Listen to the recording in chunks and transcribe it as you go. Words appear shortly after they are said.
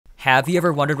Have you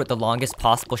ever wondered what the longest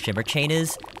possible shimmer chain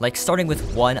is? Like starting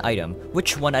with one item,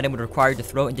 which one item would require to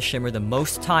throw into shimmer the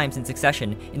most times in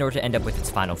succession in order to end up with its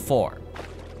final form?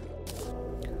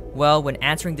 Well, when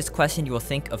answering this question you will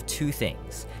think of two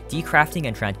things, decrafting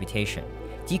and transmutation.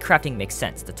 Decrafting makes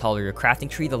sense, the taller your crafting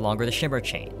tree the longer the shimmer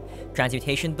chain.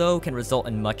 Transmutation though can result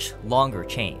in much longer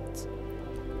chains.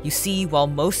 You see, while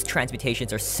most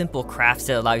transmutations are simple crafts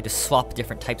that allow you to swap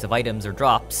different types of items or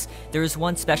drops, there is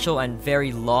one special and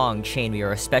very long chain we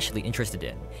are especially interested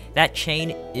in. That chain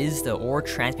is the Ore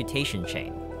Transmutation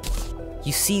Chain.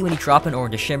 You see, when you drop an ore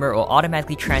into shimmer, it will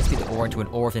automatically transmute the ore into an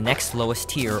ore of the next lowest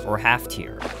tier or half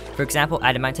tier. For example,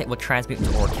 adamantite will transmute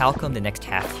into orichalcum, the next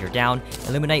half tier down,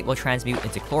 and luminite will transmute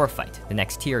into chlorophyte, the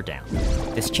next tier down.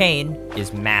 This chain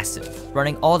is massive,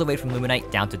 running all the way from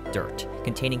luminite down to dirt,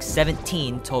 containing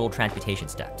 17 total transmutation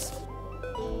steps.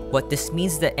 What this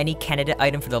means is that any candidate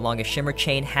item for the longest shimmer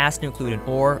chain has to include an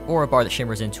ore or a bar that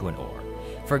shimmers into an ore.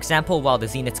 For example, while the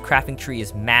Zenith's crafting tree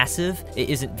is massive, it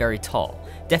isn't very tall,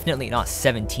 definitely not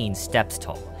 17 steps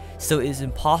tall. So it is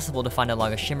impossible to find the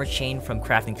longest shimmer chain from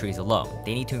crafting trees alone.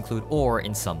 They need to include ore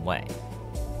in some way.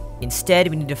 Instead,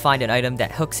 we need to find an item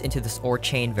that hooks into this ore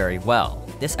chain very well.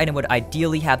 This item would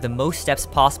ideally have the most steps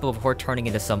possible before turning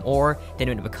into some ore, then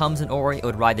when it becomes an ore, it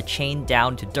would ride the chain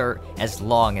down to dirt as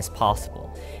long as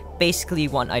possible. Basically,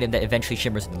 one item that eventually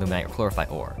shimmers into luminite or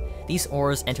chlorophyte ore. These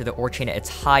ores enter the ore chain at its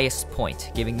highest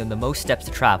point, giving them the most steps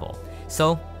to travel.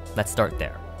 So, let's start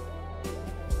there.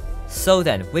 So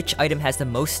then, which item has the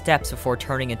most steps before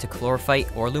turning into chlorophyte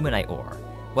or luminite ore?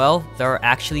 Well, there are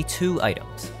actually two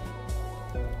items.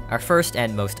 Our first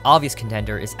and most obvious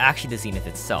contender is actually the Zenith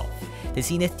itself. The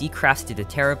Zenith decrafts into the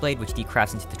Terrablade, which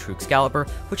decrafts into the True Excalibur,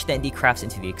 which then decrafts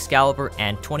into the Excalibur,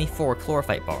 and 24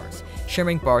 chlorophyte bars.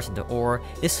 Shimmering bars into ore,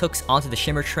 this hooks onto the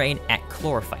shimmer train at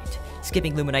chlorophyte.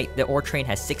 Skipping luminite, the ore train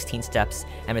has 16 steps,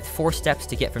 and with 4 steps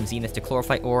to get from Zenith to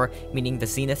chlorophyte ore, meaning the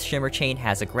Zenith shimmer chain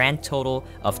has a grand total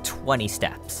of 20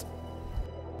 steps.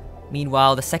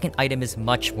 Meanwhile, the second item is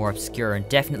much more obscure and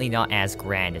definitely not as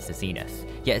grand as the Zenith,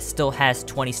 yet it still has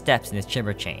 20 steps in its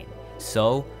shimmer chain.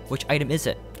 So, which item is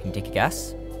it? Can you take a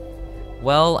guess?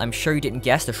 Well, I'm sure you didn't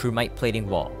guess the Shroomite Plating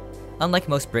Wall. Unlike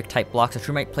most brick-type blocks, the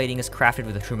Shroomite plating is crafted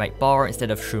with a Shroomite bar instead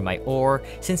of Shroomite ore,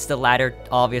 since the latter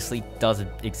obviously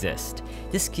doesn't exist.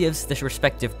 This gives the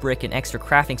respective brick an extra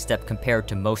crafting step compared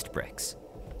to most bricks.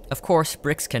 Of course,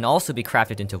 bricks can also be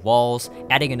crafted into walls,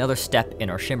 adding another step in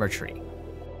our shimmer tree.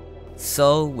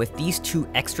 So, with these 2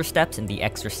 extra steps and the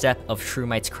extra step of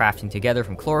Shroomites crafting together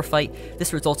from chlorophyte,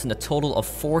 this results in a total of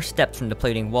 4 steps from the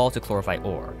plating wall to chlorophyte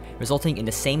ore, resulting in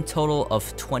the same total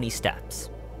of 20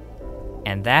 steps.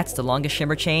 And that's the longest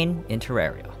shimmer chain in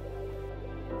Terraria.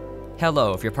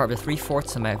 Hello, if you're part of the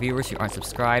 3/4 of my viewers who aren't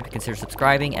subscribed, consider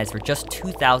subscribing as we're just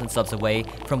 2,000 subs away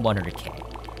from 100k.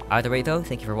 Either way though,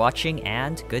 thank you for watching,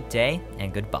 and good day,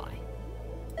 and goodbye.